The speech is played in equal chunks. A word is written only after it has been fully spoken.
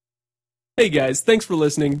Hey guys, thanks for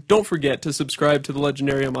listening. Don't forget to subscribe to The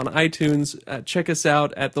Legendarium on iTunes. Check us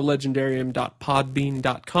out at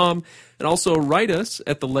thelegendarium.podbean.com and also write us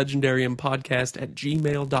at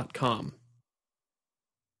thelegendariumpodcast@gmail.com.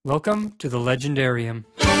 Welcome to the Legendarium.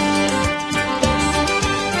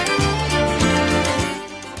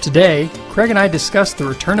 Today, Craig and I discuss The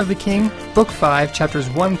Return of the King, Book 5, Chapters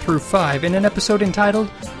 1 through 5, in an episode entitled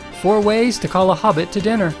 4 Ways to Call a Hobbit to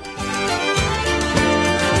Dinner.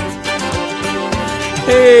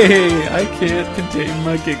 Hey, I can't contain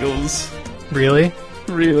my giggles. Really?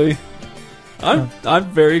 Really. I'm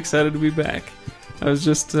very excited to be back. I was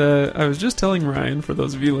just telling Ryan, for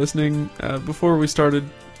those of you listening, before we started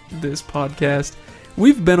this podcast,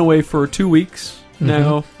 we've been away for 2 weeks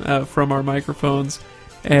now from our microphones,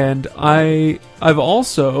 and I've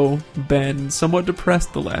also been somewhat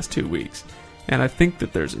depressed the last 2 weeks, and I think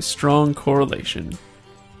that there's a strong correlation.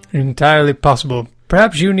 Entirely possible.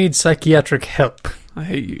 Perhaps you need psychiatric help. I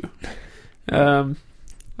hate you. I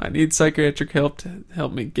need psychiatric help to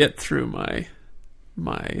help me get through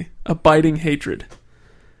my abiding hatred.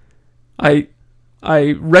 I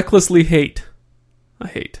recklessly hate. I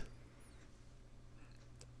hate.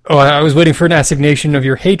 Oh, I was waiting for an assignation of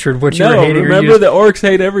your hatred. What you were hating? Remember the orcs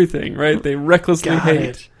hate everything, right? They recklessly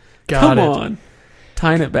hate. Come on.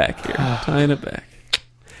 Tying it back here. Tying it back.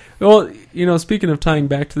 Well, speaking of tying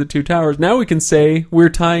back to the Two Towers, now we can say we're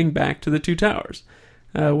tying back to the Two Towers.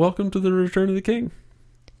 Welcome to the Return of the King.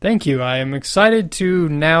 Thank you. I am excited to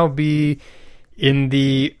now be in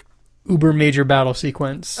the uber major battle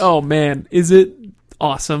sequence. Oh man, is it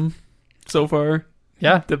awesome so far?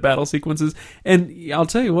 Yeah. The battle sequences. And I'll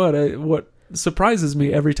tell you what surprises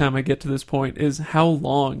me every time I get to this point is how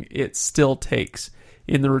long it still takes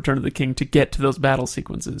in the Return of the King to get to those battle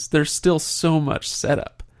sequences. There's still so much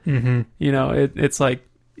setup. Mm-hmm. It's like,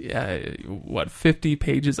 50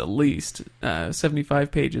 pages at least,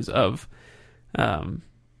 75 pages of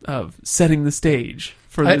setting the stage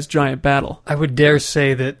for this giant battle. I would dare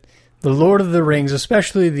say that The Lord of the Rings,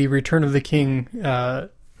 especially the Return of the King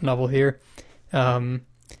novel here,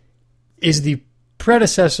 is the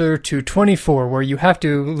predecessor to 24, where you have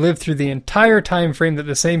to live through the entire time frame that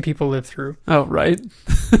the same people live through. Oh, right.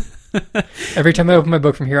 Every time I open my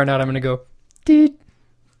book from here on out, I'm going to go, deed.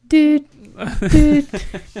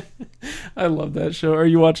 I love that show. Are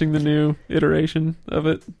you watching the new iteration of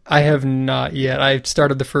it? I have not yet. I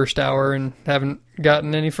started the first hour and haven't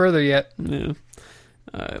gotten any further yet. Yeah.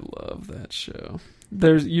 I love that show.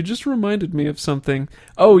 You just reminded me of something.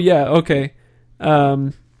 Oh, yeah, okay.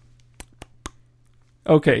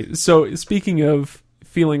 Okay, so speaking of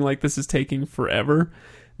feeling like this is taking forever,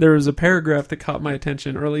 there was a paragraph that caught my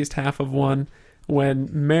attention, or at least half of one, when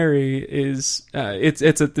Merry is, it's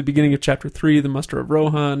at the beginning of chapter 3, the muster of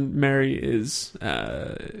Rohan. Merry is,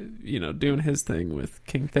 doing his thing with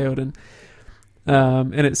King Theoden.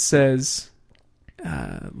 And it says,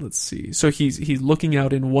 let's see. So he's looking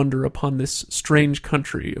out in wonder upon this strange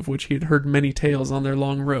country of which he had heard many tales on their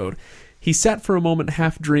long road. He sat for a moment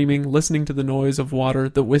half dreaming, listening to the noise of water,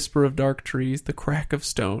 the whisper of dark trees, the crack of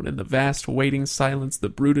stone, and the vast waiting silence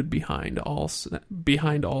that brooded behind all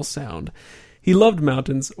sound. He loved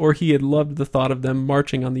mountains, or he had loved the thought of them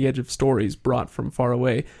marching on the edge of stories brought from far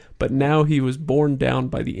away, but now he was borne down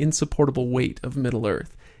by the insupportable weight of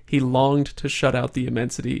Middle-earth. He longed to shut out the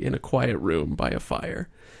immensity in a quiet room by a fire.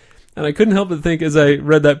 And I couldn't help but think, as I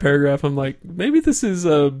read that paragraph, I'm like, maybe this is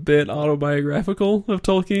a bit autobiographical of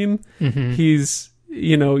Tolkien. Mm-hmm. He's,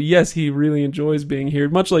 yes, he really enjoys being here,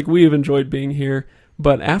 much like we have enjoyed being here,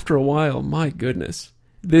 but after a while, my goodness.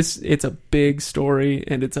 It's a big story,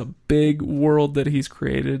 and it's a big world that he's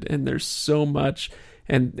created, and there's so much,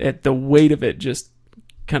 and the weight of it just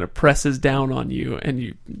kind of presses down on you, and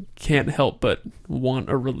you can't help but want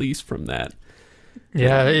a release from that.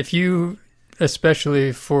 Yeah, if you,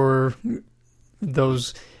 especially for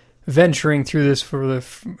those venturing through this for the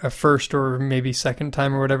first or maybe second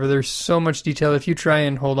time or whatever, there's so much detail. If you try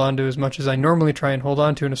and hold on to as much as I normally try and hold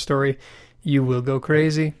on to in a story, you will go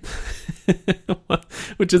crazy.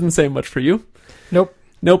 Which isn't saying much for you. Nope.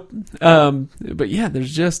 But yeah,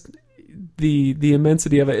 there's just the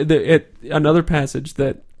immensity of it. Another passage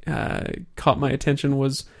that caught my attention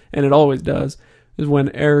was, and it always does, is when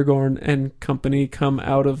Aragorn and company come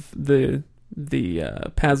out of the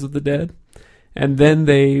Paths of the Dead, and then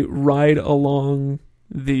they ride along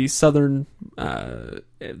the southern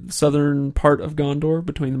part of Gondor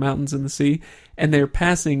between the mountains and the sea, and they're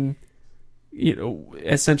passing,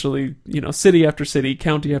 essentially, city after city,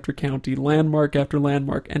 county after county, landmark after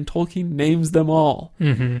landmark, and Tolkien names them all.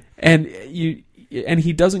 Mm-hmm. And and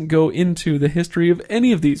he doesn't go into the history of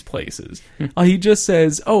any of these places. He just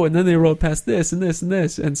says, oh, and then they rode past this and this and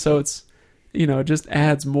this. And so it's, it just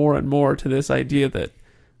adds more and more to this idea that,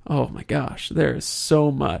 oh my gosh, there is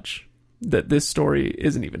so much that this story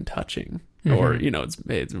isn't even touching. Or,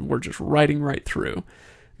 we're just riding right through.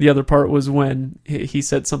 The other part was when he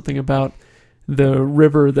said something about the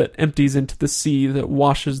river that empties into the sea that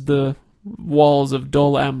washes the walls of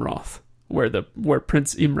Dol Amroth, where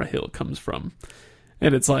Prince Imrahil comes from.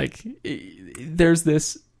 And it's like, there's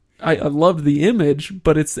this, I love the image,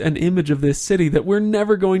 but it's an image of this city that we're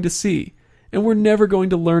never going to see. And we're never going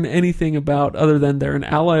to learn anything about other than they're an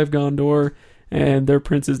ally of Gondor and their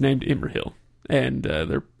prince is named Imrahil. And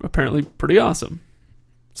they're apparently pretty awesome.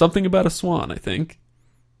 Something about a swan, I think.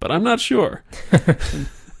 But I'm not sure.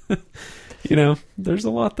 There's a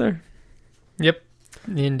lot there. Yep,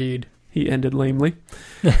 indeed. He ended lamely.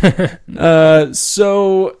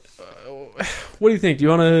 So, what do you think? Do you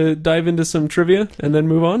want to dive into some trivia and then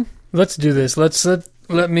move on? Let's do this.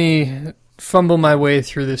 Let me fumble my way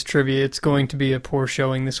through this trivia. It's going to be a poor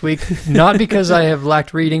showing this week. Not because I have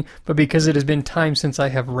lacked reading, but because it has been time since I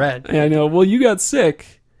have read. I know. Well, you got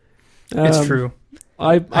sick. It's true.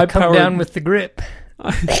 I come down with the grip.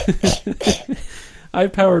 I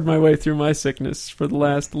powered my way through my sickness for the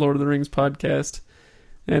last Lord of the Rings podcast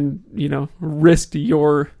and, risked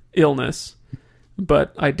your illness,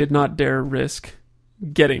 but I did not dare risk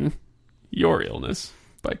getting your illness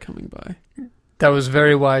by coming by. That was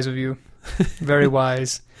very wise of you. Very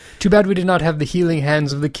wise. Too bad we did not have the healing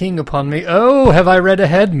hands of the king upon me. Oh, have I read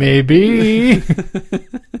ahead? Maybe.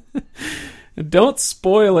 Don't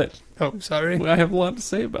spoil it. Oh, sorry. I have a lot to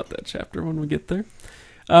say about that chapter when we get there.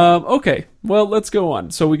 Okay, well, let's go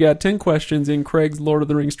on. So we got 10 questions in Craig's Lord of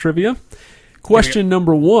the Rings trivia. Question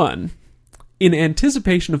number 1. In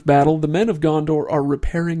anticipation of battle, the men of Gondor are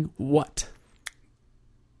repairing what?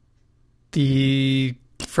 The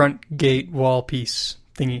front gate wall piece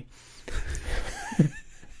thingy.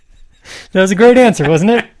 That was a great answer,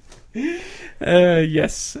 wasn't it?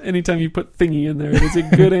 Yes. Anytime you put thingy in there, it's a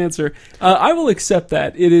good answer. I will accept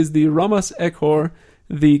that. It is the Ramas Ekhor,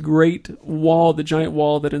 the great wall, the giant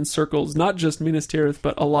wall that encircles not just Minas Tirith,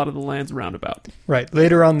 but a lot of the lands roundabout. Right.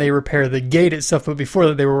 Later on, they repair the gate itself, but before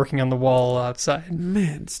that, they were working on the wall outside.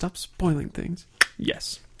 Man, stop spoiling things.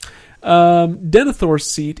 Yes.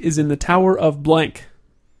 Denethor's seat is in the Tower of Blank.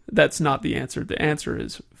 That's not the answer. The answer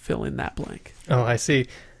is fill in that blank. Oh, I see.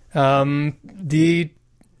 I don't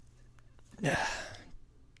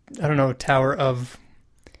know, Tower of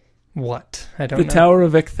what? I don't know. The Tower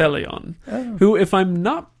of Ecthelion, oh. Who, if I'm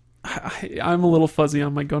not... I'm a little fuzzy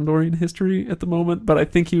on my Gondorian history at the moment, but I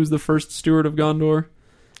think he was the first steward of Gondor.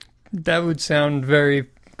 That would sound very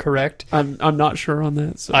correct. I'm not sure on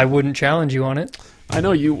that. So. I wouldn't challenge you on it. I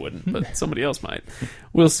know you wouldn't, but somebody else might.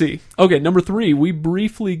 We'll see. Okay, number 3. We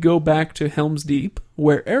briefly go back to Helm's Deep,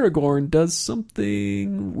 where Aragorn does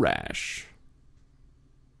something rash.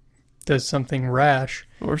 Does something rash?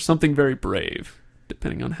 Or something very brave,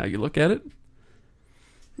 depending on how you look at it.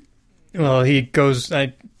 Well, he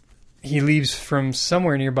leaves from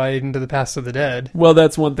somewhere nearby into the Pass of the Dead. Well,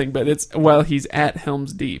 that's one thing, but it's while he's at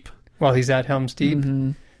Helm's Deep. While he's at Helm's Deep?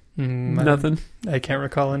 Mm-hmm. Nothing. I can't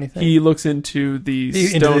recall anything. He looks into the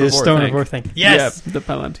Stone of Orthanc. Yes! Yeah, the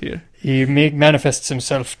Palantir. He manifests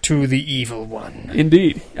himself to the evil one.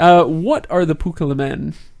 Indeed. What are the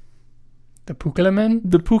Pukelmen? The Pukelmen?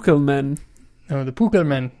 The Pukelmen. Oh, the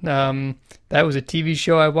Pukelmen. That was a TV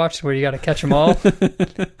show I watched where you got to catch them all.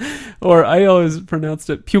 Or I always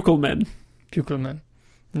pronounced it Pukelmen. Pukelmen.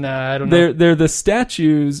 Nah, I don't know. They're the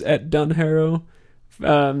statues at Dunharrow.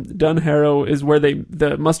 Dunharrow is where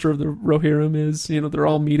the muster of the Rohirrim is. They're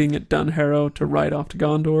all meeting at Dunharrow to ride off to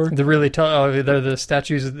Gondor. The really tall. Oh, they're the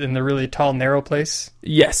statues in the really tall, narrow place.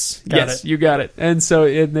 Yes, Got it. You got it. And so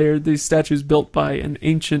they're these statues built by an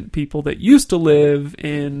ancient people that used to live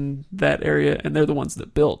in that area, and they're the ones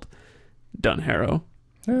that built Dunharrow.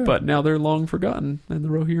 Yeah. But now they're long forgotten, and the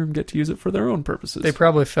Rohirrim get to use it for their own purposes. They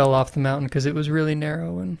probably fell off the mountain because it was really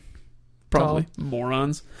narrow and probably tall.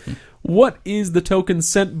 Morons. What is the token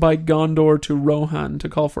sent by Gondor to Rohan to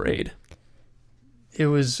call for aid? It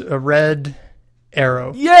was a red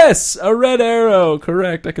arrow. Yes, a red arrow.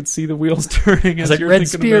 Correct. I could see the wheels turning. It's like red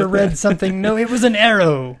spear, red something. No, it was an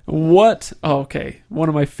arrow. What? Oh, okay. One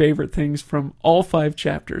of my favorite things from all 5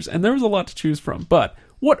 chapters, and there was a lot to choose from. But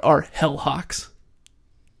what are Hellhawks?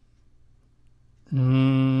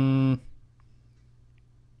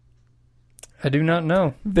 I do not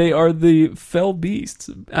know. They are the fell beasts.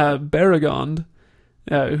 Baragond,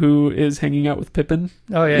 who is hanging out with Pippin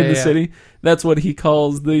Oh yeah, in the yeah. city. That's what he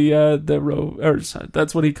calls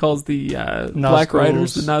that's what he calls the Black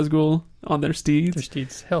Riders, the Nazgul, on their steeds. Their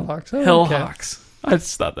steeds, Hellhawks. Oh, Hellhawks. I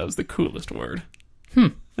just thought that was the coolest word.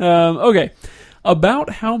 Okay. About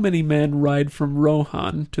how many men ride from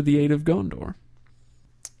Rohan to the aid of Gondor?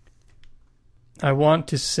 I want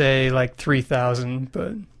to say like 3,000,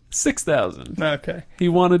 but 6,000. okay. He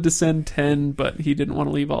wanted to send 10, but he didn't want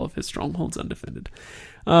to leave all of his strongholds undefended.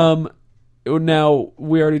 Now,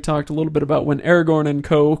 we already talked a little bit about when Aragorn and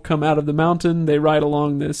co. come out of the mountain. They ride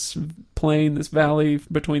along this plain, this valley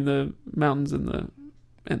between the mountains and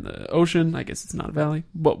the ocean. I guess it's not a valley,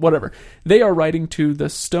 but whatever. They are riding to the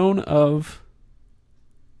Stone of...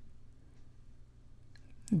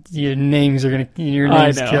 Your names killing me.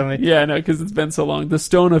 Yeah, I know, because it's been so long. The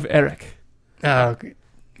Stone of Eric. Oh, okay.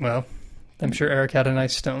 Well, I'm sure Eric had a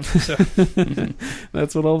nice stone. So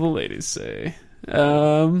That's what all the ladies say.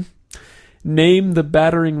 Name the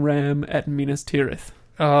battering ram at Minas Tirith.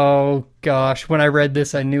 Oh gosh, when I read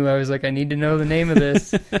this, I knew, I was like, I need to know the name of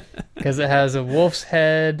this because it has a wolf's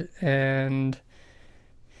head and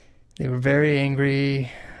they were very angry.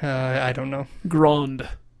 I don't know. Grond.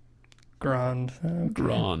 Okay.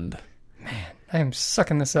 Grond. Man, I am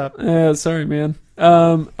sucking this up. Sorry, man.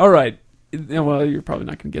 All right. Well, you're probably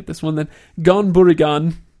not going to get this one then.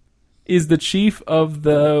 Gonburigan is the chief of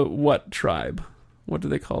the what tribe? What do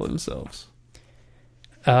they call themselves?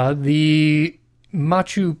 The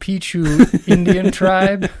Machu Picchu Indian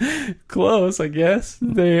tribe. Close, I guess.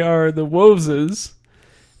 They are the Woses,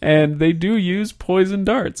 and they do use poison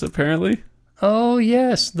darts, apparently. Oh,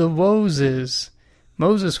 yes, the Woses.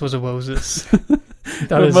 Moses was a Woses.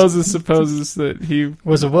 But Moses supposes that he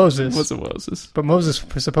was a Woses. Was a Woses. But Moses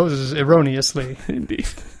supposes erroneously. Indeed.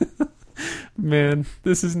 Man,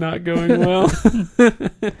 this is not going well.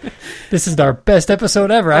 This is our best episode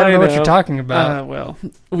ever. I don't know what you're talking about. Well,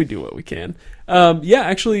 we do what we can. Yeah,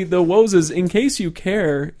 actually, the Woses, in case you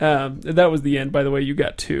care, that was the end, by the way. You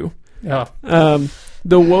got 2. Oh.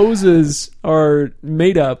 The Woses are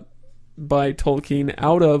made up by Tolkien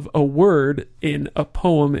out of a word in a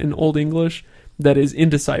poem in Old English that is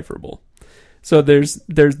indecipherable. So there's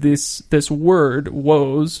this word,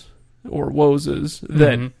 woes, or woses,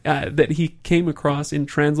 that he came across in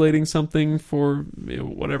translating something for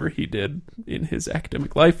whatever he did in his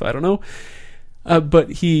academic life. I don't know. But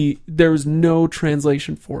there was no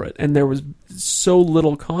translation for it, and there was so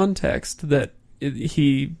little context that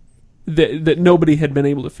that nobody had been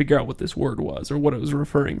able to figure out what this word was or what it was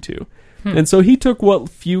referring to. And so he took what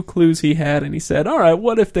few clues he had, and he said, all right,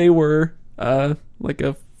 what if they were like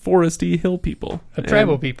a foresty hill people?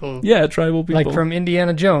 Tribal people. Yeah, tribal people. Like from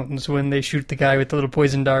Indiana Jones, when they shoot the guy with the little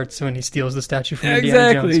poison darts when he steals the statue from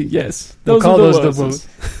Indiana Jones. Exactly, yes. We'll call those the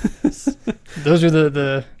Woses. Those are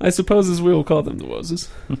the... I suppose as we will call them the Woses.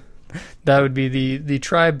 That would be the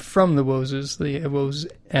tribe from the Woses. The Wos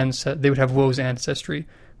they would have Wos ancestry.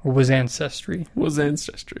 Or was ancestry. Was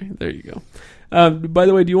ancestry. There you go. By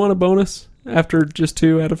the way, do you want a bonus after just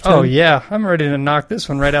 2 out of 10? Oh, yeah. I'm ready to knock this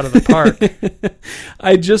one right out of the park.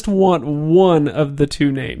 I just want one of the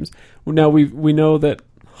 2 names. Now, we know that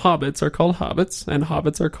hobbits are called hobbits, and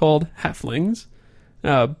hobbits are called halflings.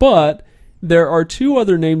 But there are 2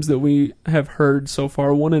 other names that we have heard so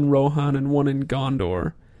far, one in Rohan and one in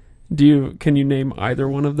Gondor. Can you name either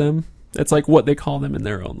one of them? It's like what they call them in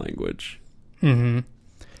their own language. Mm-hmm.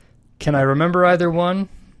 Can I remember either one?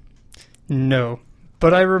 No.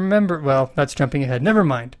 But I remember... Well, that's jumping ahead. Never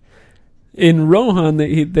mind. In Rohan,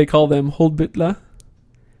 they call them Holdbitla.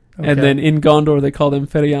 Okay. And then in Gondor, they call them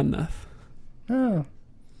Feriannath. Oh.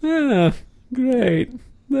 Yeah, great.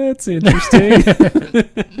 That's interesting.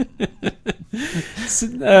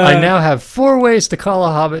 I now have 4 ways to call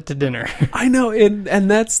a hobbit to dinner. I know, and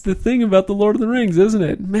that's the thing about the Lord of the Rings, isn't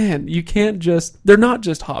it? Man, you can't just... They're not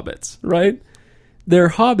just hobbits, right? They're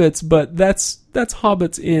hobbits, but that's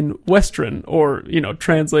hobbits in Western, or,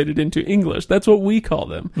 translated into English. That's what we call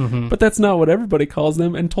them. Mm-hmm. But that's not what everybody calls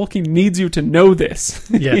them, and Tolkien needs you to know this.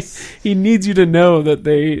 Yes. He needs you to know that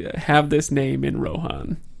they have this name in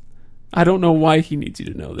Rohan. I don't know why he needs you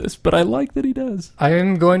to know this, but I like that he does. I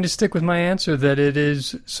am going to stick with my answer that it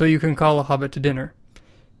is so you can call a hobbit to dinner.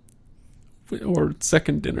 Or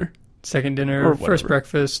second dinner. Second dinner, or first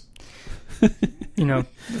breakfast. The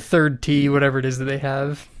third tea, whatever it is that they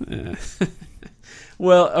have.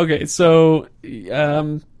 Well, okay, so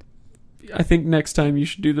I think next time you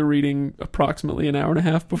should do the reading approximately an hour and a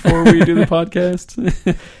half before we do the podcast.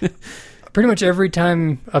 pretty much every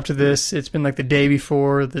time up to this, it's been like the day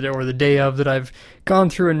before or the day of that I've gone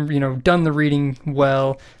through and, done the reading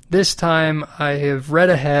well. This time I have read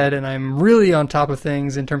ahead and I'm really on top of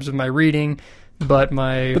things in terms of my reading, but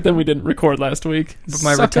then we didn't record last week. But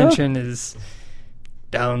my retention is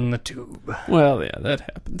down the tube. Well, yeah, that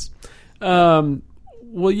happens.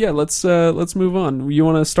 Well, yeah, let's move on. You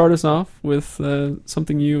want to start us off with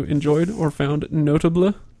something you enjoyed or found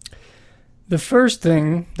notable? The first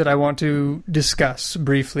thing that I want to discuss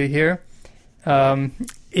briefly here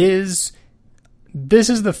is this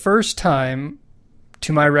is the first time,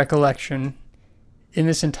 to my recollection, in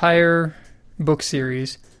this entire book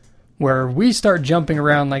series where we start jumping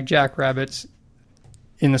around like jackrabbits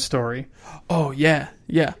in the story. Oh, yeah.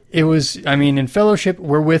 It was, in Fellowship,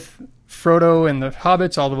 we're with Frodo and the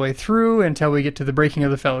Hobbits all the way through until we get to the breaking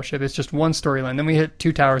of the Fellowship. It's just one storyline. Then we hit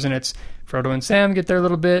Two Towers, and it's Frodo and Sam get their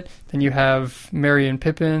little bit. Then you have Merry and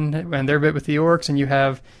Pippin and their bit with the orcs, and you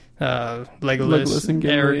have Legolas and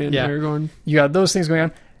Gimli and Aragorn. You got those things going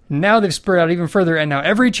on. Now they've spread out even further, and now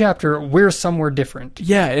every chapter we're somewhere different.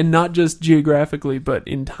 Yeah, and not just geographically, but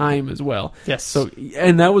in time as well. Yes. So,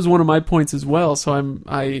 and that was one of my points as well. So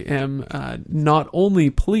I am not only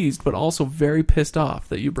pleased, but also very pissed off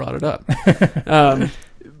that you brought it up.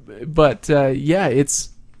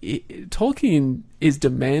 Tolkien is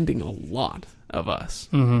demanding a lot of us.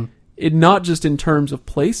 Mm-hmm. Not just in terms of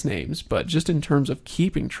place names, but just in terms of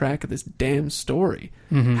keeping track of this damn story.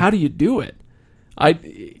 Mm-hmm. How do you do it?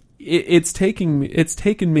 It's taken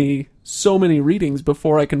me so many readings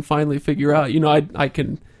before I can finally figure out.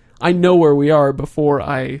 I know where we are before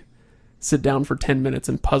I sit down for 10 minutes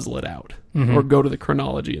and puzzle it out, mm-hmm. or go to the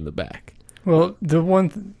chronology in the back. Well, the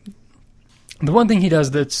one thing he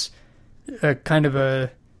does that's kind of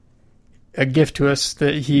a gift to us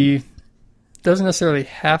that he doesn't necessarily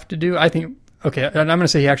have to do. I think, okay, and I'm going to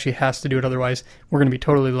say he actually has to do it, otherwise we're going to be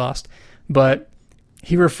totally lost. But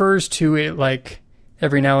he refers to it like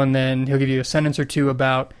every now and then he'll give you a sentence or two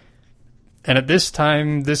about, and at this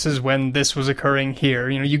time, this is when this was occurring here.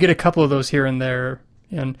 You get a couple of those here and there.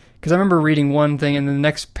 And because I remember reading one thing and the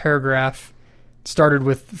next paragraph started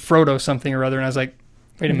with Frodo something or other, and I was like,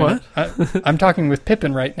 wait a minute. I'm talking with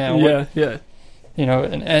Pippin right now. Yeah.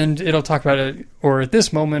 And it'll talk about it, or at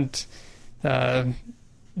this moment, the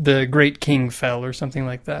great king fell or something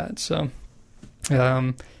like that. So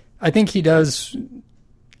I think he does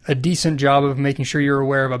a decent job of making sure you're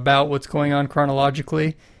aware of about what's going on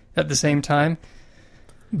chronologically at the same time,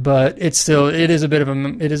 but it is a bit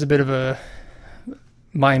of a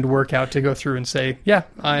mind workout to go through and say, yeah,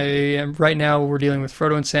 I am right now. We're dealing with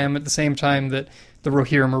Frodo and Sam at the same time that the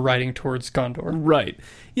Rohirrim are riding towards Gondor. Right.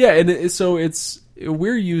 Yeah, and so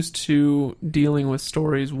we're used to dealing with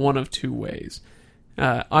stories one of two ways.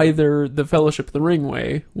 Either the Fellowship of the Ring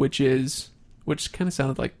way, which kind of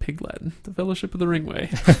sounded like Pig Latin, the Fellowship of the Ring way.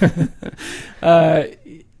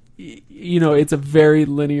 It's a very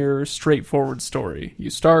linear, straightforward story.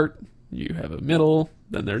 You start, you have a middle,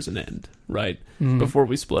 then there's an end, right? Mm-hmm. Before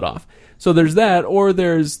we split off. So there's that, or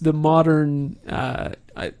there's the modern,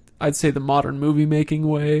 I'd say the modern movie-making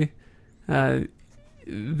way.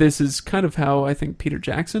 This is kind of how I think Peter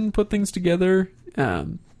Jackson put things together.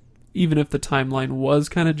 Even if the timeline was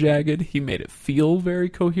kind of jagged, he made it feel very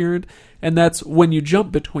coherent. And that's when you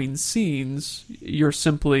jump between scenes, you're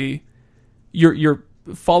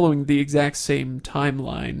following the exact same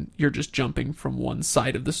timeline. You're just jumping from one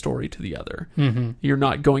side of the story to the other. Mm-hmm. You're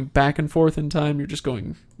not going back and forth in time. You're just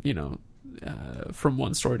going, from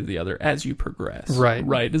one story to the other as you progress. Right.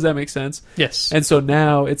 Right. Does that make sense? Yes. And so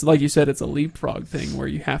now it's like you said, it's a leapfrog thing where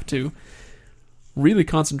you have to really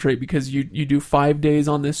concentrate because you do 5 days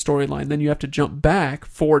on this storyline, then you have to jump back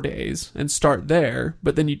 4 days and start there,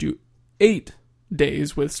 but then you do 8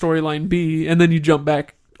 days with storyline B, and then you jump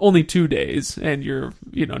back only 2 days, and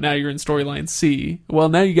now you're in storyline C. Well,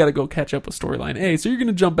 now you got to go catch up with storyline A, so you're going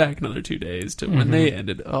to jump back another 2 days to when they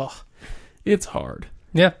ended. Oh, it's hard.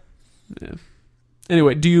 Yeah.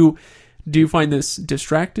 Anyway, do you find this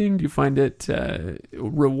distracting? Do you find it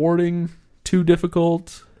rewarding? Too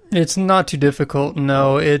difficult? It's not too difficult,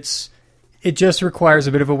 no. It just requires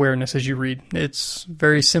a bit of awareness as you read. It's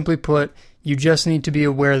very simply put, you just need to be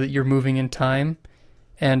aware that you're moving in time.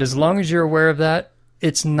 And as long as you're aware of that,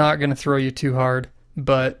 it's not going to throw you too hard.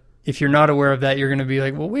 But if you're not aware of that, you're going to be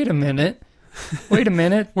like, well, wait a minute.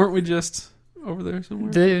 Weren't we just over there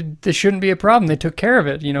somewhere? This shouldn't be a problem. They took care of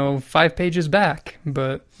it, 5 pages back.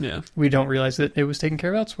 But yeah, we don't realize that it was taken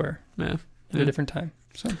care of elsewhere. Yeah. At a different time.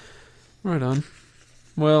 So, right on.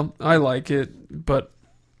 Well, I like it, but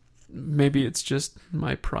maybe it's just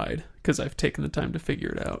my pride because I've taken the time to figure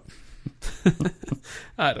it out.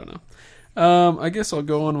 I don't know. I guess I'll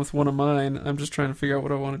go on with one of mine. I'm just trying to figure out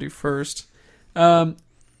what I want to do first.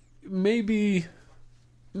 Maybe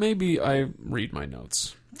I read my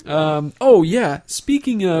notes. Oh yeah,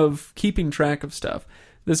 speaking of keeping track of stuff,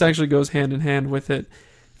 this actually goes hand in hand with it.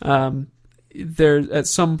 There at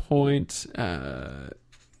some point,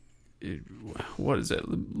 what is it?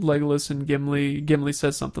 Legolas and Gimli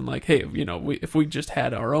says something like, "Hey, if we just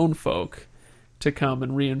had our own folk to come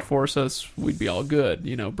and reinforce us, we'd be all good.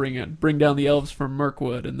 Bring down the elves from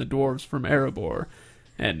Mirkwood and the dwarves from Erebor,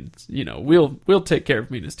 and we'll take care of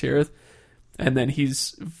Minas Tirith." And then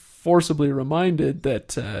he's forcibly reminded that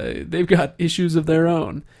they've got issues of their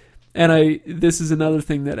own. And this is another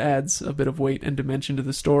thing that adds a bit of weight and dimension to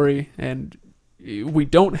the story. And we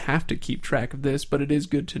don't have to keep track of this, but it is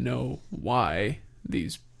good to know why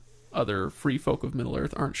these other free folk of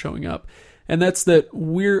Middle-earth aren't showing up. And that's that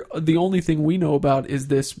the only thing we know about is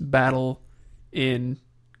this battle in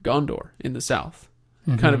Gondor in the south.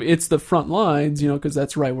 Mm-hmm. Kind of, it's the front lines, because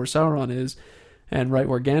that's right where Sauron is and right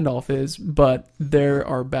where Gandalf is. But there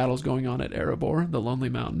are battles going on at Erebor, the Lonely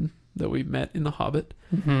Mountain that we met in The Hobbit.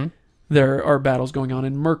 Mm-hmm. There are battles going on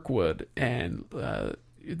in Mirkwood, and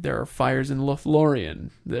there are fires in Lothlorien.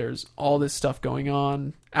 There's all this stuff going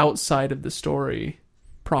on outside of the story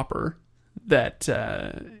proper that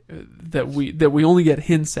we only get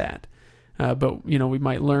hints at, but we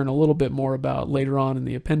might learn a little bit more about later on in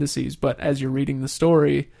the appendices. But as you're reading the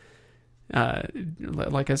story,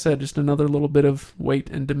 like I said, just another little bit of weight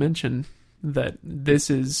and dimension that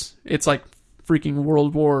it's like freaking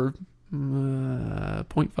World War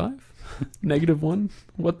 0.5, -1.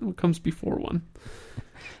 What comes before 1?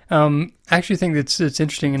 I actually think it's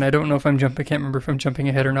interesting, and I don't know if I can't remember if I'm jumping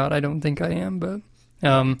ahead or not. I don't think I am, but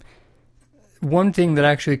one thing that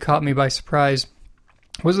actually caught me by surprise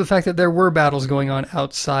was the fact that there were battles going on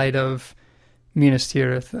outside of Minas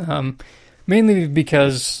Tirith. Mainly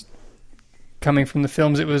because, coming from the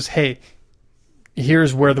films, it was, hey,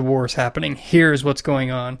 here's where the war is happening. Here's what's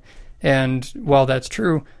going on. And while that's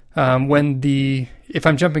true, if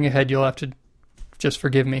I'm jumping ahead, you'll have to just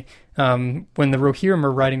forgive me. When the Rohirrim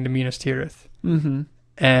are riding to Minas Tirith, mm-hmm.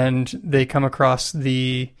 and they come across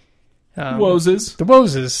the Wozes. The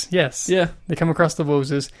Wozes, yes. Yeah. They come across the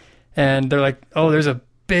Wozes, and they're like, oh, there's a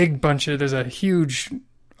huge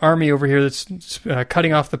army over here that's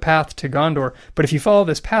cutting off the path to Gondor. But if you follow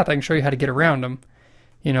this path, I can show you how to get around them.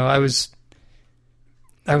 I was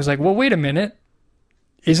like, well, wait a minute.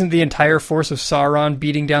 Isn't the entire force of Sauron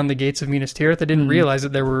beating down the gates of Minas Tirith? I didn't realize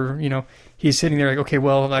that there were, he's sitting there like, okay,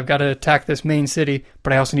 well, I've got to attack this main city,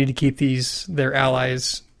 but I also need to keep their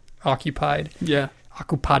allies occupied. Yeah.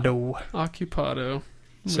 Occupado.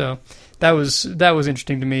 So that was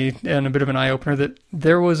interesting to me, and a bit of an eye-opener that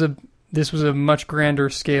this was a much grander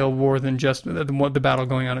scale war than just the battle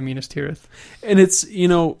going on in Minas Tirith. And it's,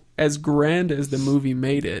 as grand as the movie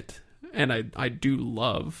made it, and I do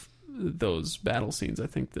love those battle scenes. I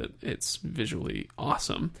think that it's visually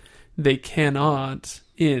awesome. They cannot,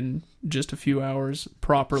 in just a few hours,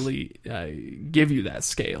 properly give you that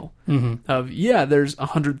scale of, there's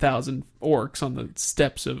 100,000 orcs on the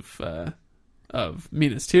steppes of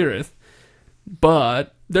Minas Tirith,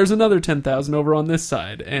 but there's another 10,000 over on this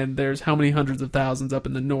side, and there's how many hundreds of thousands up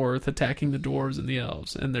in the north attacking the dwarves and the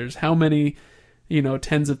elves, and there's how many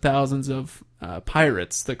tens of thousands of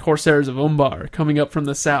pirates, the Corsairs of Umbar, coming up from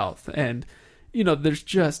the south. And, there's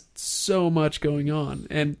just so much going on.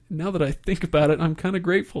 And now that I think about it, I'm kind of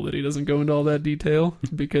grateful that he doesn't go into all that detail,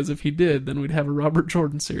 because if he did, then we'd have a Robert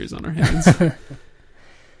Jordan series on our hands.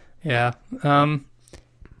 Yeah.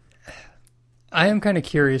 I am kind of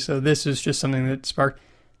curious, though. This is just something that sparked.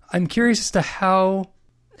 I'm curious as to how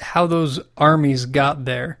those armies got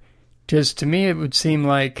there. Because to me, it would seem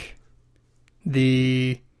like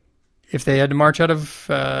if they had to march out of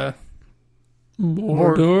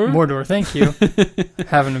Mordor, thank you.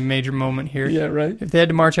 Having a major moment here. Yeah, right. If they had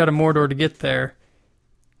to march out of Mordor to get there,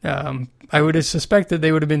 I would have suspected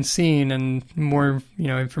they would have been seen and more,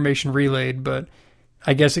 information relayed. But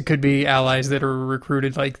I guess it could be allies that are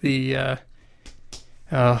recruited, like the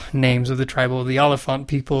names of the Oliphant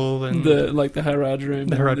people and the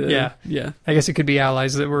Haradrim. Yeah. I guess it could be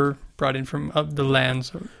allies that were brought in from the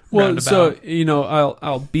lands. Well, so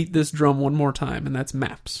I'll beat this drum one more time, and that's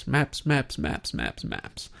maps.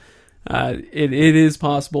 It is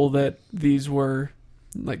possible that these were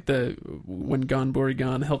like when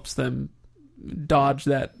Gonborigan helps them dodge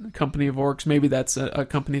that company of orcs. Maybe that's a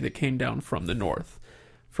company that came down from the north,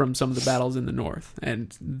 from some of the battles in the north,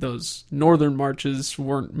 and those northern marches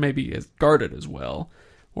weren't maybe as guarded as well,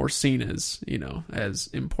 or seen as as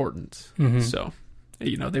important. Mm-hmm. So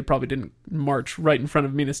they probably didn't march right in front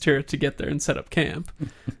of Minas Tirith to get there and set up camp.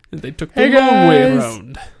 They took the long way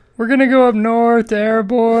around. We're going to go up north to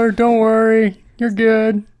Erebor. Don't worry. You're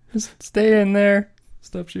good. Just stay in there.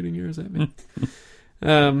 Stop shooting arrows at me.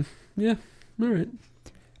 Yeah. All right.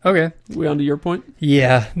 Okay. We on to your point?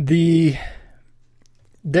 Yeah. One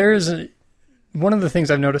of the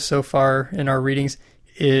things I've noticed so far in our readings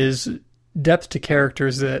is depth to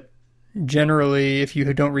characters that generally, if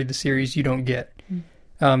you don't read the series, you don't get.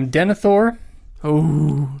 Denethor,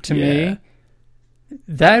 to me,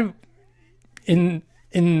 that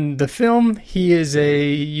in the film, he is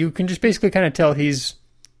you can just basically kind of tell he's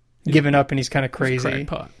given up and he's kind of crazy.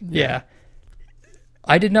 Crackpot. Yeah.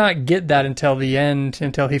 I did not get that until the end,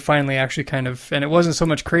 until he finally actually kind of, and it wasn't so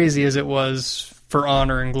much crazy as it was for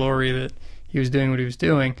honor and glory that he was doing what he was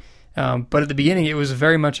doing. But at the beginning, it was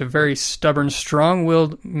very much a very stubborn,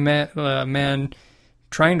 strong-willed man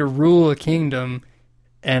trying to rule a kingdom,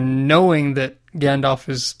 and knowing that Gandalf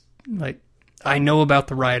is like, I know about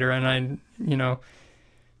the Rider, and there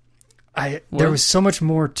was so much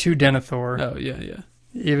more to Denethor. Oh yeah.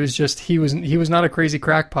 It was just he was not a crazy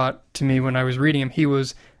crackpot to me when I was reading him. He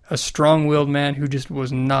was a strong-willed man who just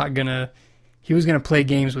was not gonna. He was gonna play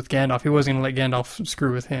games with Gandalf. He wasn't gonna let Gandalf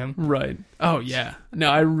screw with him. Right. Oh yeah.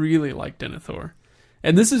 No, I really like Denethor,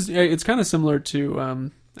 and it's kind of similar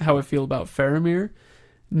to how I feel about Faramir.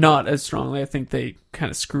 Not as strongly. I think they kind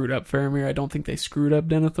of screwed up Faramir. I don't think they screwed up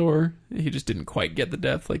Denethor. He just didn't quite get the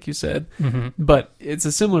depth, like you said. Mm-hmm. But it's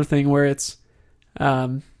a similar thing where it's,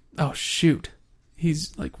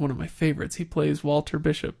 he's like one of my favorites. He plays Walter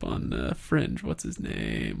Bishop on Fringe. What's his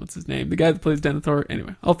name? The guy that plays Denethor.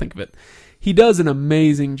 Anyway, I'll think of it. He does an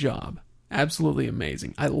amazing job. Absolutely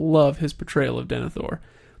amazing. I love his portrayal of Denethor.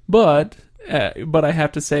 But I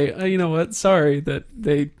have to say, you know what? Sorry that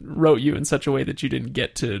they wrote you in such a way that you didn't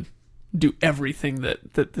get to do everything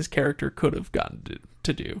that this character could have gotten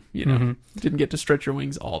to do. Mm-hmm. Didn't get to stretch your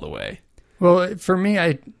wings all the way. Well, for me,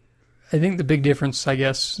 I think the big difference, I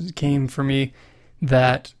guess, came for me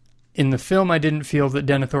that in the film I didn't feel that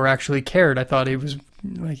Denethor actually cared. I thought he was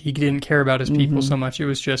like he didn't care about his people so much. It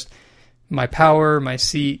was just my power, my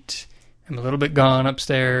seat. I'm a little bit gone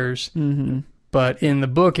upstairs. Mm-hmm. But in the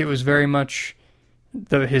book, it was very much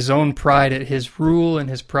his own pride at his rule and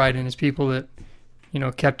his pride in his people that,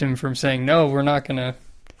 kept him from saying, no, we're not going to,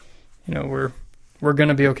 we're going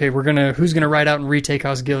to be okay. Who's going to ride out and retake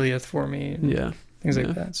Osgiliath for me? And things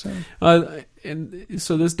like that. So, and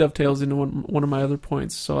so this dovetails into one of my other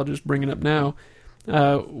points. So I'll just bring it up now,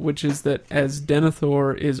 which is that as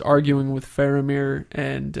Denethor is arguing with Faramir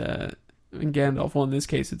and Gandalf, well, in this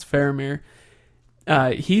case, it's Faramir.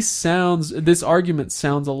 This argument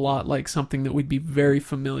sounds a lot like something that we'd be very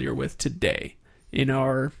familiar with today in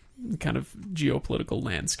our kind of geopolitical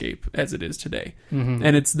landscape as it is today. Mm-hmm.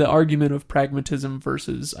 And it's the argument of pragmatism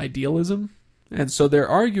versus idealism. And so they're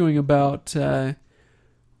arguing about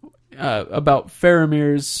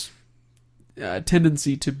Faramir's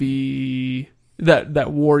tendency to be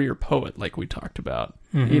that warrior poet like we talked about.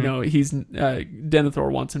 Mm-hmm. He's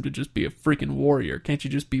Denethor wants him to just be a freaking warrior. Can't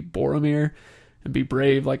you just be Boromir and be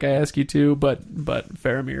brave like I ask you to? But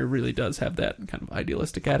Faramir really does have that kind of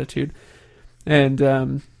idealistic attitude.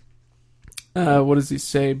 And what does he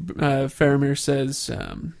say? Faramir says,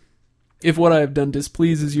 if what I have done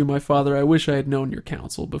displeases you, my father, I wish I had known your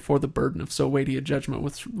counsel before the burden of so weighty a judgment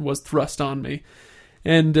was thrust on me.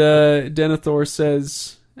 And Denethor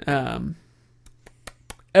says,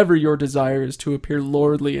 ever your desire is to appear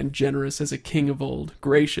lordly and generous as a king of old,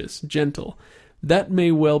 gracious, gentle. That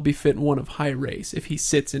may well befit one of high race if he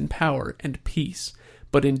sits in power and peace.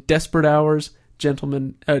 But in desperate hours,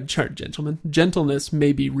 gentleness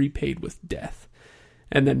may be repaid with death.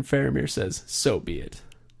 And then Faramir says, so be it.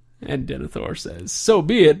 And Denethor says, so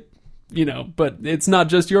be it, but it's not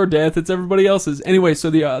just your death, it's everybody else's. Anyway, so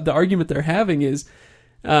the argument they're having is,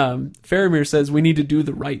 Faramir says we need to do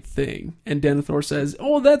the right thing. And Denethor says,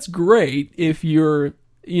 oh, that's great if you're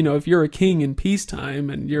a king in peacetime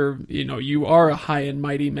and you are a high and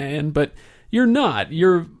mighty man, but you're not.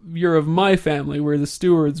 You're of my family. We're the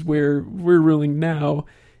stewards. We're ruling now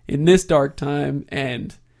in this dark time,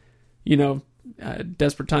 and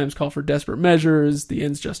desperate times call for desperate measures. The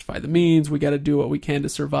ends justify the means. We got to do what we can to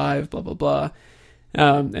survive. Blah blah blah.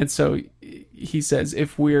 And so he says,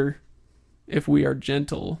 if we are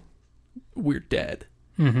gentle, we're dead.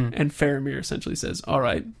 Mm-hmm. And Faramir essentially says, all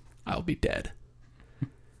right, I'll be dead.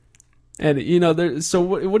 And, so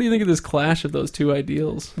what do you think of this clash of those two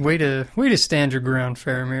ideals? Way to stand your ground,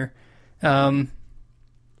 Faramir.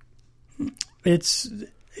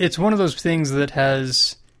 It's one of those things that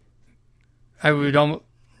has, I would almost,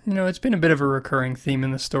 it's been a bit of a recurring theme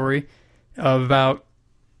in the story about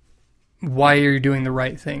why are you doing the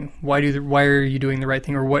right thing? Why are you doing the right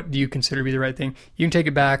thing, or what do you consider to be the right thing? You can take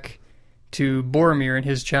it back to Boromir and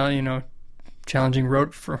his challenging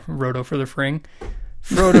Frodo for the Ring.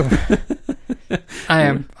 Frodo, I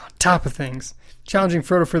am on top of things. Challenging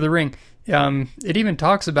Frodo for the ring. It even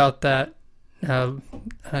talks about that. I don't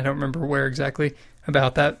remember where exactly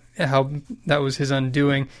about that. How that was his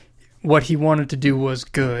undoing. What he wanted to do was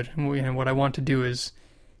good, and what I want to do is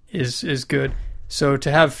good. So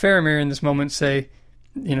to have Faramir in this moment say,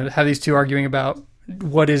 have these two arguing about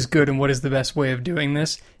what is good and what is the best way of doing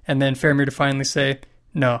this, and then Faramir to finally say,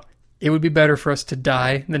 no, it would be better for us to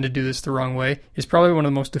die than to do this the wrong way, is probably one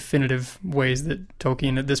of the most definitive ways that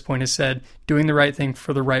Tolkien at this point has said doing the right thing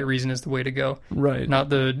for the right reason is the way to go. Right. Not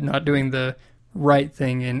doing the right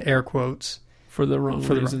thing in air quotes for the wrong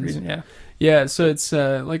reasons. Reason, yeah. Yeah, so it's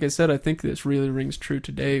like I said, I think this really rings true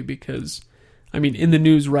today because, I mean, in the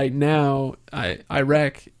news right now,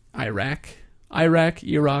 Iraq, Iraq,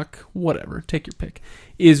 whatever, take your pick,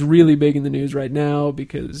 is really big in the news right now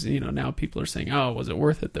because, now people are saying, oh, was it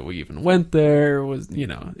worth it that we even went there?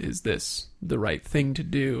 Is this the right thing to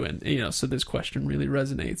do? And, so this question really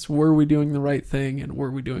resonates. Were we doing the right thing, and were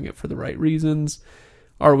we doing it for the right reasons?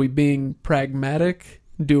 Are we being pragmatic,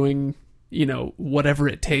 doing, whatever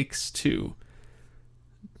it takes to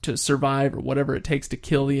survive, or whatever it takes to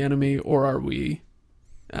kill the enemy, or are we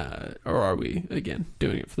again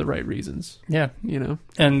doing it for the right reasons? Yeah.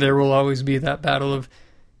 And there will always be that battle of,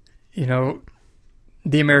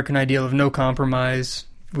 the American ideal of no compromise.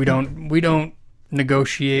 We don't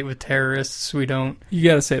negotiate with terrorists. We don't. You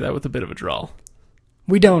got to say that with a bit of a drawl.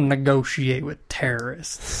 We don't negotiate with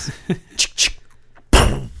terrorists.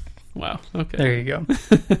 Wow. Okay. There you go.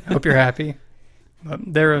 I hope you're happy.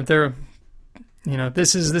 But this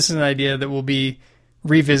is an idea that will be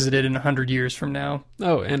revisited in 100 years from now.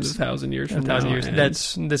 Oh, and 1,000 years from now. 1,000 years.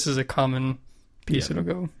 This is a common piece that'll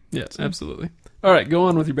go. Yes, absolutely. All right, go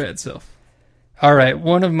on with your bad self. All right,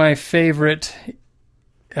 one of my favorite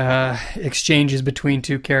exchanges between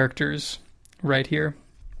two characters right here.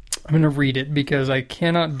 I'm going to read it because I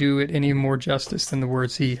cannot do it any more justice than the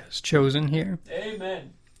words he has chosen here.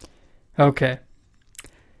 Amen. Okay.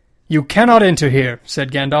 "You cannot enter here,"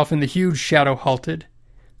 said Gandalf, and the huge shadow halted.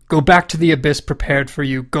 "Go back to the abyss prepared for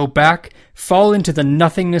you. Go back, fall into the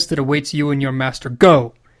nothingness that awaits you and your master.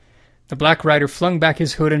 Go!" The Black Rider flung back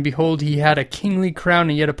his hood, and behold, he had a kingly crown,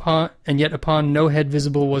 and yet upon no head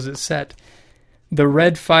visible was it set. The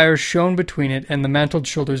red fire shone between it, and the mantled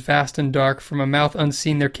shoulders vast and dark. From a mouth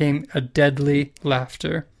unseen there came a deadly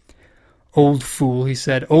laughter. "Old fool," he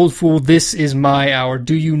said, "old fool, this is my hour.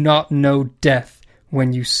 Do you not know death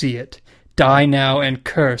when you see it? Die now and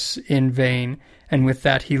curse in vain." And with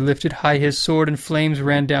that he lifted high his sword, and flames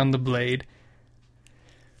ran down the blade.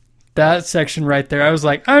 That section right there, I was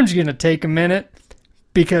like, I'm just going to take a minute,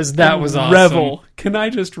 because that was awesome. Revel. Can I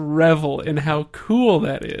just revel in how cool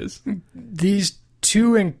that is? These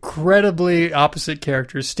two incredibly opposite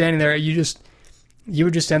characters standing there, you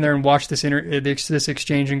would just stand there and watch this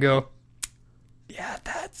exchange and go, yeah,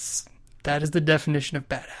 that is the definition of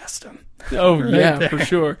badassdom. Oh, right yeah, there. For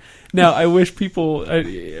sure. Now, I wish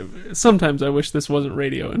sometimes I wish this wasn't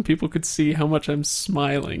radio and people could see how much I'm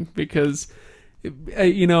smiling because,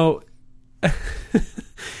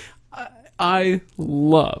 I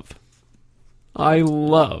love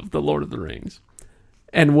The Lord of the Rings.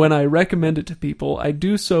 And when I recommend it to people, I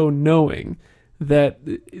do so knowing that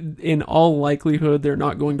in all likelihood, they're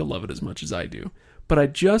not going to love it as much as I do. But I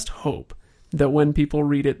just hope that when people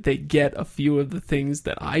read it, they get a few of the things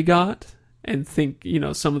that I got and think,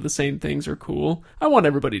 some of the same things are cool. I want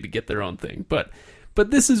everybody to get their own thing. But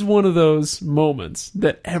this is one of those moments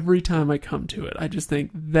that every time I come to it, I just think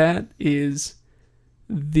that is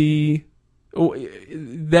the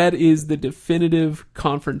definitive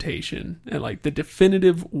confrontation and like the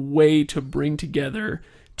definitive way to bring together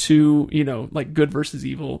two, like good versus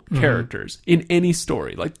evil characters in any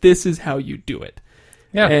story. Like this is how you do it.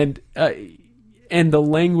 Yeah. And the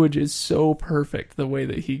language is so perfect. The way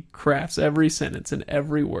that he crafts every sentence and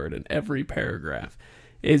every word and every paragraph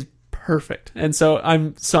is perfect. And so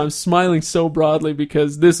I'm smiling so broadly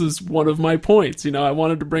because this is one of my points. I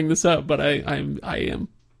wanted to bring this up, but I am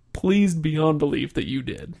pleased beyond belief that you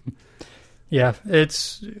did. Yeah,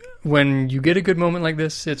 it's when you get a good moment like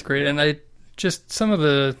this, it's great. And I just some of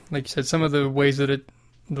the, like you said, some of the ways that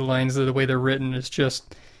the lines, the way they're written is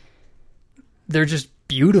just, they're just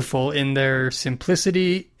beautiful in their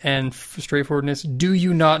simplicity and straightforwardness. Do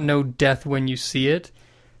you not know death when you see it?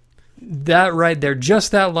 That right there,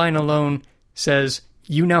 just that line alone says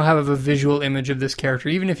you now have a visual image of this character,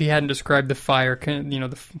 even if he hadn't described the fire,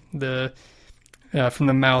 the from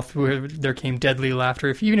the mouth where there came deadly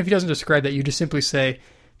laughter. Even if he doesn't describe that, you just simply say,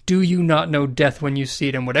 do you not know death when you see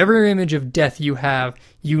it? And whatever image of death you have,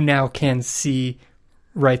 you now can see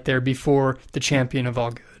right there before the champion of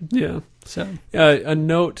all good. Yeah. So a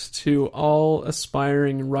note to all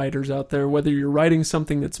aspiring writers out there, whether you're writing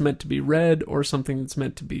something that's meant to be read or something that's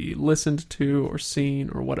meant to be listened to or seen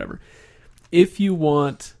or whatever. If you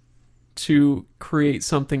want to create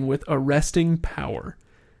something with arresting power,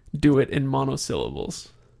 do it in monosyllables.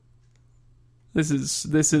 This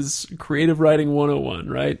is creative writing 101,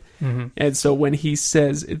 right? Mm-hmm. And so when he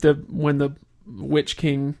says, when the Witch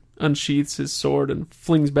King unsheaths his sword and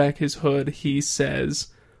flings back his hood, he says,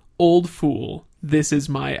 "Old fool, this is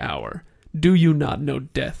my hour. Do you not know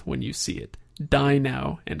death when you see it? Die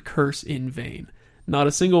now and curse in vain." Not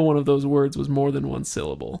a single one of those words was more than one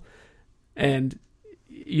syllable. And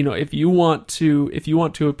if you want to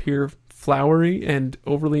appear flowery and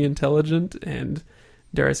overly intelligent and,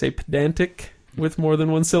 dare I say, pedantic with more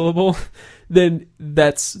than one syllable, then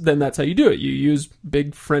that's how you do it. You use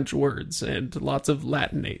big French words and lots of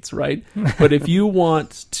Latinates, right? But if you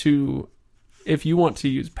want to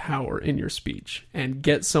use power in your speech and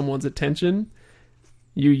get someone's attention,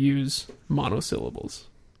 you use monosyllables.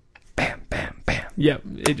 Bam, bam, bam. Yeah,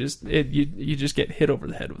 you just get hit over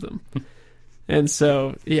the head with them. And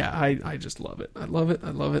so, yeah, I just love it. I love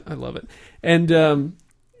it. And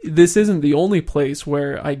this isn't the only place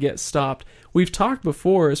where I get stopped. We've talked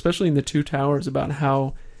before, especially in the Two Towers, about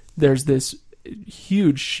how there's this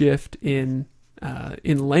huge shift in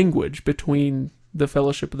language between the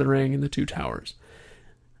Fellowship of the Ring and the Two Towers.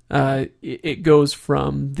 It goes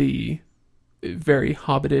from the very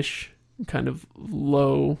hobbitish kind of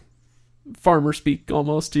low farmer speak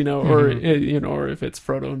almost, or if it's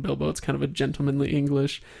Frodo and Bilbo, it's kind of a gentlemanly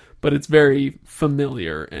English, but it's very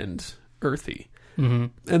familiar and earthy. Mm-hmm.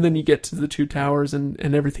 And then you get to the Two Towers, and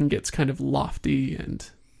everything gets kind of lofty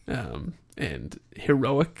and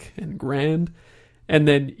heroic and grand. And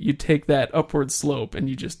then you take that upward slope and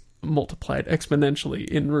you just multiply it exponentially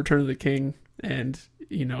in Return of the King, and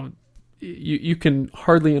you can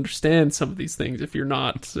hardly understand some of these things if you're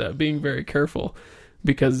not being very careful,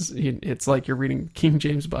 because it's like you're reading King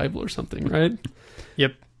James Bible or something, right?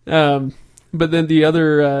 Yep. But then the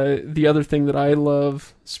other thing that I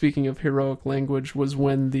love, speaking of heroic language, was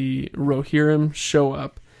when the Rohirrim show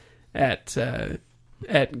up at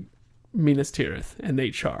Minas Tirith and they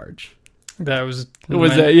charge. That was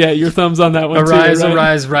your thumbs on that one. Arise, too, right?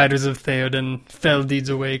 Arise, riders of Theoden, fell deeds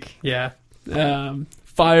awake. Yeah.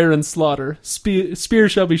 Fire and slaughter, spear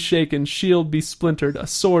shall be shaken, shield be splintered, a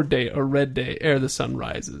sword day, a red day, ere the sun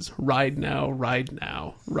rises. Ride now, ride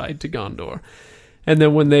to Gondor. And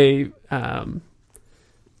then when they,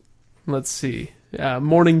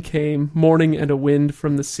 morning came, morning and a wind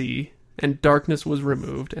from the sea, and darkness was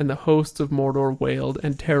removed, and the hosts of Mordor wailed,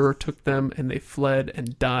 and terror took them, and they fled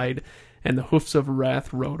and died, and the hoofs of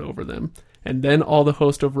wrath rode over them. And then all the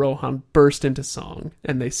host of Rohan burst into song,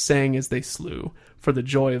 and they sang as they slew, for the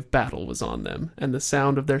joy of battle was on them, and the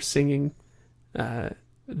sound of their singing that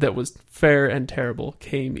was fair and terrible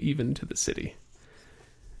came even to the city.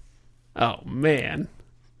 Oh, man.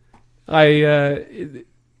 I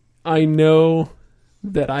know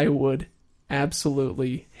that I would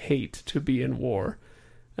absolutely hate to be in war,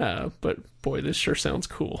 but boy, this sure sounds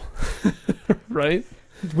cool. Right?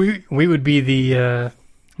 We would be the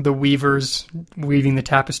weavers weaving the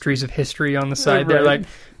tapestries of history on the side. They're like,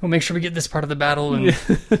 we'll make sure we get this part of the battle, and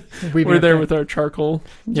we're there with our charcoal,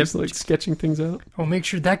 just like sketching things out. We'll make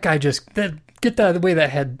sure that guy get that the way the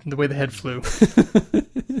head flew.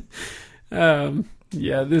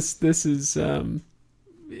 This is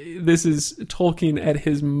Tolkien at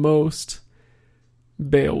his most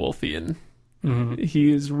Beowulfian. Mm-hmm.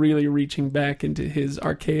 He is really reaching back into his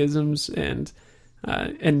archaisms and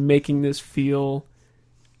making this feel.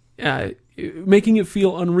 Making it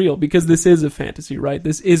feel unreal, because this is a fantasy, right?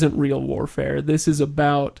 This isn't real warfare. This is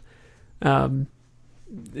about the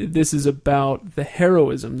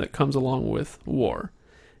heroism that comes along with war.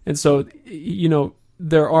 And so,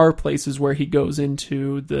 there are places where he goes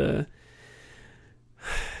into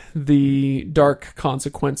the dark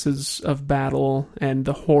consequences of battle and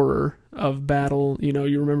the horror of battle.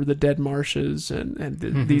 You remember the dead marshes and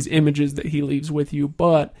these images that he leaves with you,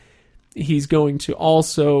 but he's going to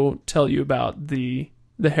also tell you about the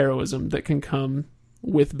heroism that can come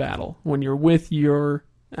with battle when you're with your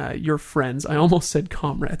friends. I almost said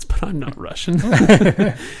comrades, but I'm not Russian.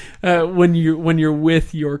 When you're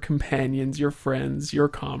with your companions, your friends, your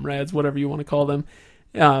comrades, whatever you want to call them,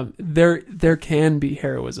 there can be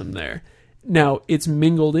heroism there. Now, it's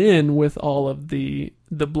mingled in with all of the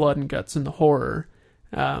blood and guts and the horror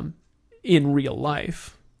in real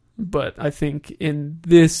life. But I think in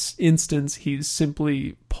this instance, he's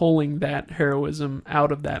simply pulling that heroism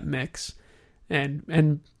out of that mix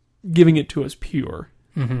and giving it to us pure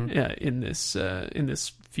in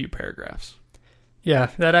this few paragraphs. Yeah,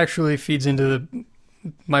 that actually feeds into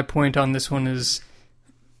my point on this one is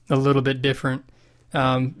a little bit different.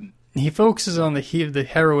 He focuses on the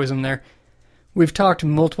heroism there. We've talked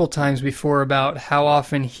multiple times before about how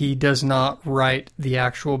often he does not write the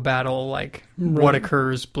actual battle, like what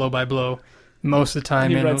occurs blow by blow. Most of the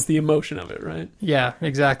time, he writes the emotion of it, right? Yeah,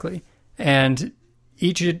 exactly. And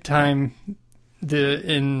each time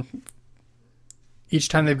they've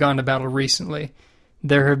gone to battle recently,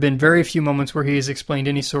 there have been very few moments where he has explained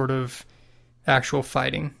any sort of actual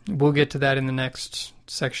fighting. We'll get to that in the next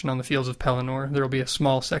section on the Fields of Pelennor. There will be a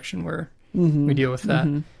small section where we deal with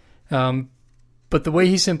that. But the way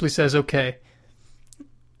he simply says, okay,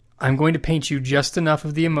 I'm going to paint you just enough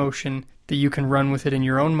of the emotion that you can run with it in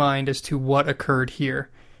your own mind as to what occurred here.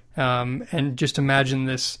 And just imagine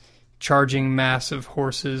this charging mass of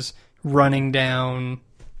horses running down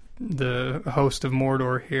the host of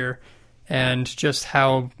Mordor here, and just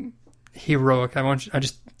how heroic.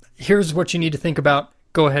 Here's what you need to think about.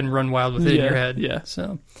 Go ahead and run wild with it in your head. Yeah.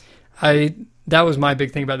 So that was my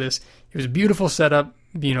big thing about this. It was a beautiful setup,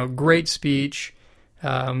 great speech,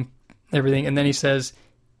 everything. And then he says,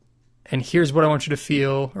 and here's what I want you to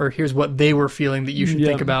feel, or here's what they were feeling that you should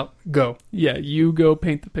think about. Go. Yeah, you go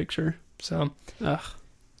paint the picture. So,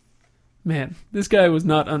 man, this guy was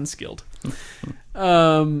not unskilled.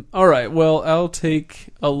 All right, well, I'll take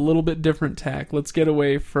a little bit different tack. Let's get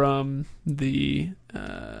away from the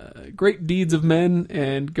great deeds of men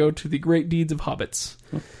and go to the great deeds of hobbits.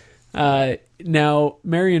 Now,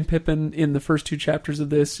 Merry and Pippin in the first two chapters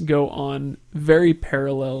of this go on very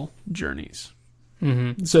parallel journeys.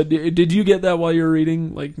 So did you get that while you were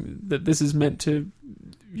reading? Like, that this is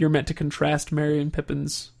you're meant to contrast Merry and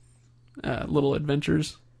Pippin's little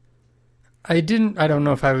adventures? I didn't. I don't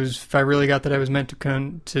know if I really got that I was meant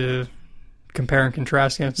to compare and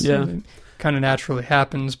contrast against. Yeah, it kind of naturally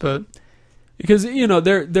happens, but because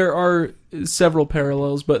there are several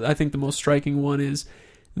parallels, but I think the most striking one is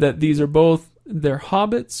that they're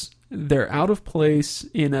hobbits. They're out of place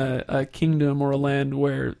in a kingdom or a land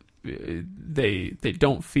where they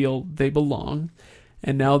don't feel they belong,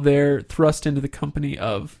 and now they're thrust into the company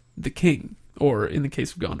of the king. Or in the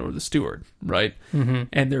case of Gondor, the steward, right?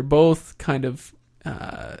 And they're both kind of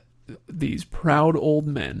these proud old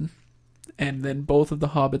men, and then both of the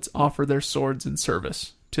hobbits offer their swords in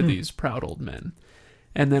service to these proud old men.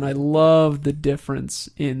 And then I love the difference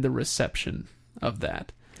in the reception of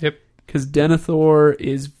that. Yep. Because Denethor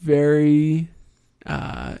is very...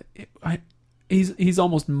 he's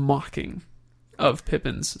almost mocking of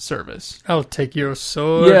Pippin's service. I'll take your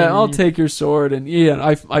sword. Yeah, I'll take your sword, and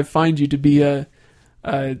I find you to be an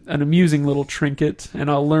amusing little trinket, and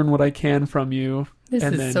I'll learn what I can from you. This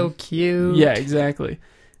is so cute. Yeah, exactly.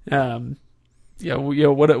 What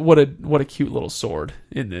a cute little sword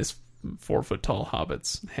in this 4-foot tall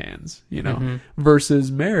hobbit's hands,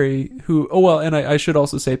 versus Merry, who and I should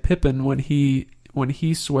also say Pippin when he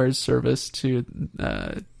swears service to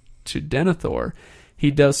Denethor. He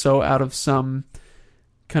does so out of some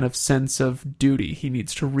kind of sense of duty. He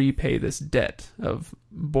needs to repay this debt of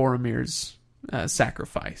Boromir's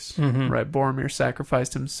sacrifice, right? Boromir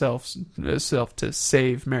sacrificed himself to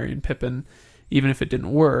save Merry and Pippin. Even if it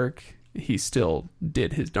didn't work, he still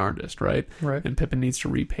did his darndest, right? Right. And Pippin needs to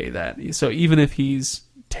repay that. So even if he's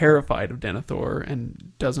terrified of Denethor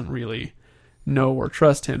and doesn't really know or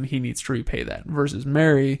trust him, he needs to repay that. Versus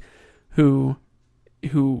Merry, who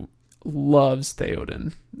loves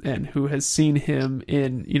Theoden and who has seen him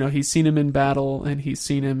he's seen him in battle, and he's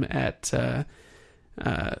seen him at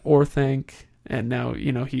Orthanc, and now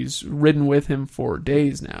he's ridden with him for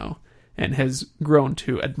days now and has grown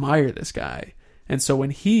to admire this guy. And so when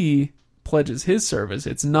he pledges his service,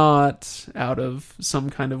 it's not out of some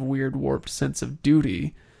kind of weird warped sense of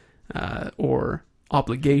duty or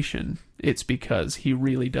obligation. It's because he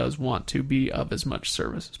really does want to be of as much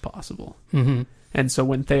service as possible. And so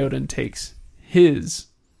when Theoden takes his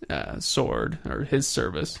sword or his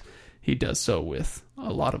service, he does so with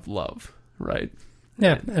a lot of love, right?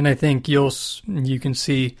 Yeah, and I think you can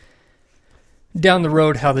see down the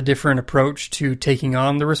road how the different approach to taking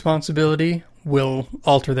on the responsibility will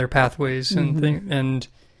alter their pathways and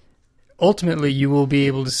ultimately you will be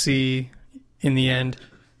able to see in the end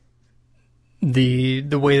the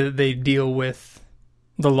way that they deal with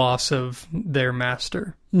the loss of their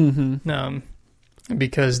master. Mm-hmm.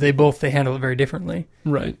 Because they handle it very differently.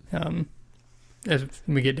 Right. As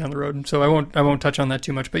we get down the road. So I won't touch on that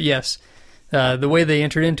too much, but yes, the way they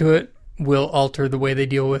entered into it will alter the way they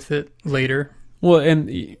deal with it later. Well, and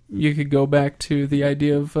you could go back to the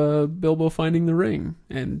idea of Bilbo finding the ring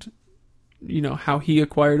and, how he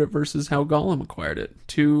acquired it versus how Gollum acquired it.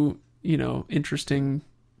 Two, interesting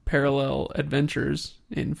parallel adventures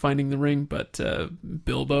in finding the ring, but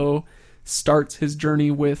Bilbo starts his journey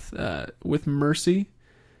with mercy,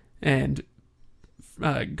 and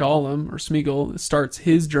Gollum, or Smeagol, starts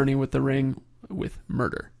his journey with the ring with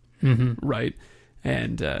murder. Mm-hmm. Right?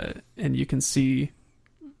 And you can see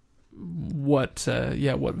what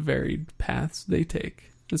varied paths they take.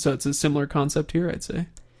 So it's a similar concept here, I'd say.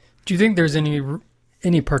 Do you think there's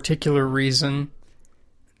any particular reason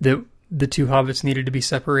that the two hobbits needed to be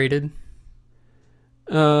separated?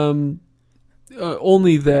 Only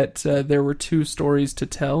that there were two stories to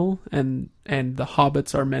tell, and the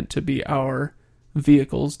hobbits are meant to be our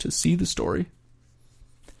vehicles to see the story.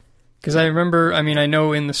 Because I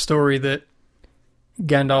know in the story that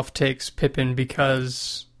Gandalf takes Pippin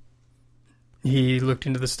because he looked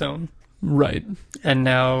into the stone. Right. And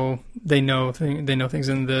now they know things,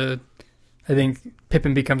 and I think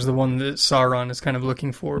Pippin becomes the one that Sauron is kind of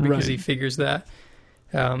looking for because he figures that.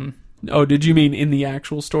 Did you mean in the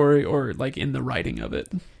actual story or like in the writing of it?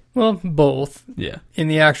 Well, both. Yeah. In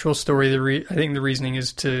the actual story, I think the reasoning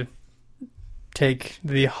is to take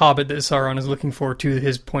the hobbit that Sauron is looking for to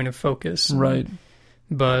his point of focus. Right.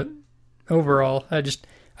 But overall, I thought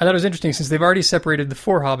it was interesting, since they've already separated the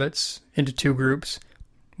four hobbits into two groups.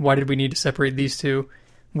 Why did we need to separate these two?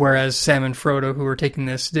 Whereas Sam and Frodo, who are taking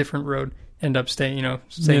this different road, end up staying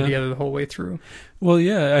together the whole way through. Well,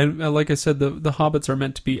 yeah, like I said, the hobbits are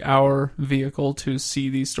meant to be our vehicle to see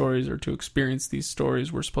these stories or to experience these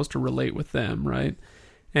stories. We're supposed to relate with them, right?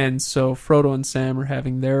 And so Frodo and Sam are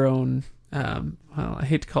having their own, I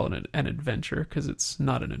hate to call it an adventure, because it's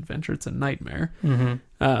not an adventure, it's a nightmare.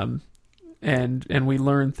 Mm-hmm. And we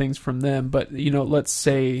learn things from them. But, let's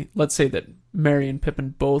say that Merry and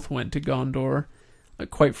Pippin both went to Gondor.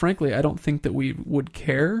 Quite frankly, I don't think that we would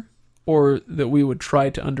care, or that we would try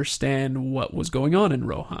to understand what was going on in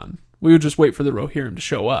Rohan. We would just wait for the Rohirrim to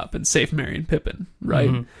show up and save Merry and Pippin, right?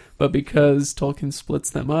 Mm-hmm. But because Tolkien splits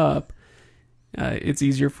them up, it's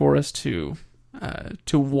easier for us to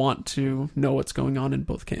want to know what's going on in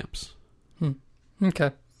both camps. Okay.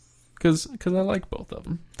 Because I like both of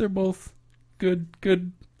them. They're both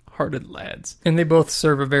good-hearted lads. And they both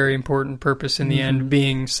serve a very important purpose in the end,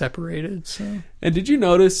 being separated. So. And did you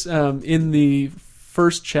notice in the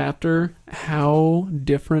first chapter how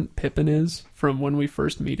different Pippin is from when we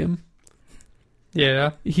first meet him?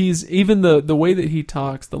 Yeah. He's, even the way that he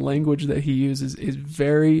talks, the language that he uses is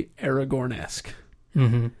very Aragorn-esque.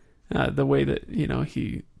 Mm-hmm. The way that,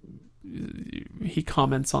 he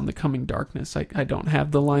comments on the coming darkness. I don't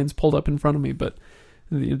have the lines pulled up in front of me, but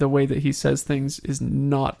the way that he says things is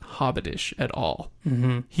not Hobbitish at all.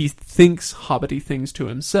 Mm-hmm. He thinks Hobbity things to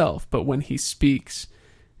himself, but when he speaks,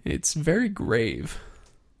 it's very grave.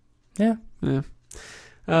 Yeah.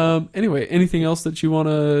 Anyway, anything else that you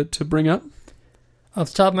want to bring up? Off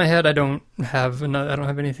the top of my head, I don't have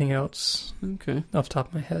anything else. Okay. Off the top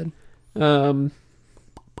of my head.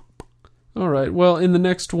 All right. Well, in the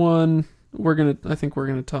next one, I think we're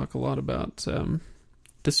gonna talk a lot about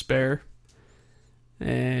despair.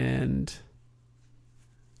 And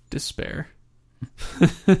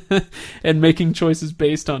and making choices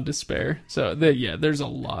based on despair. So there's a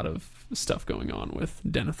lot of stuff going on with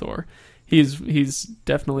Denethor. He's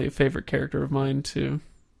definitely a favorite character of mine to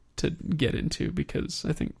get into, because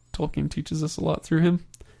I think Tolkien teaches us a lot through him,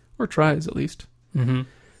 or tries at least. Mm-hmm.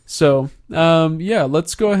 So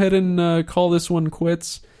let's go ahead and call this one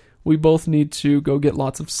quits. We both need to go get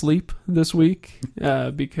lots of sleep this week,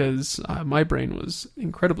 because my brain was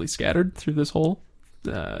incredibly scattered through this whole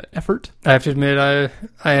effort. I have to admit, I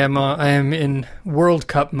am in World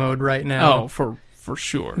Cup mode right now. Oh, for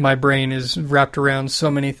sure. My brain is wrapped around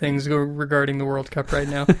so many things regarding the World Cup right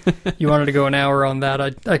now. You wanted to go an hour on that?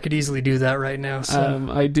 I could easily do that right now. So.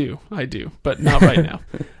 I do, but not right now.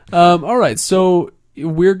 All right, so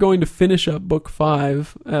we're going to finish up Book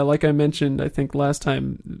 5. Like I mentioned, I think last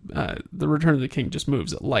time, The Return of the King just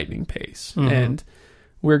moves at lightning pace. Mm-hmm. And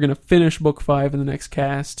we're going to finish Book 5 in the next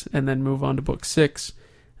cast, and then move on to Book 6.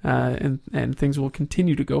 And things will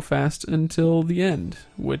continue to go fast until the end,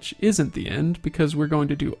 which isn't the end, because we're going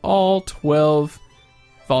to do all 12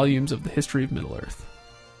 volumes of the history of Middle-earth.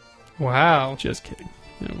 Wow. Just kidding.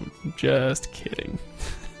 No, just kidding.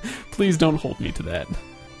 Please don't hold me to that.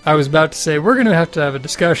 I was about to say, we're going to have a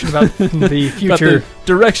discussion about the future. About the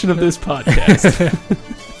direction of this podcast.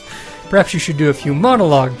 Perhaps you should do a few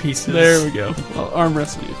monologue pieces. There we go. I'll arm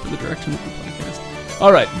wrestle you for the direction of the podcast.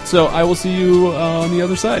 All right, so I will see you on the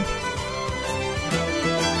other side.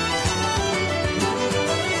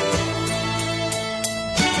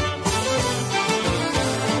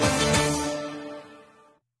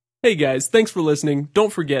 Hey guys, thanks for listening.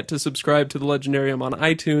 Don't forget to subscribe to The Legendarium on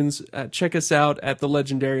iTunes. Check us out at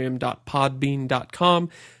thelegendarium.podbean.com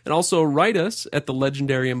and also write us at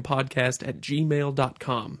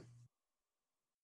thelegendariumpodcast@gmail.com.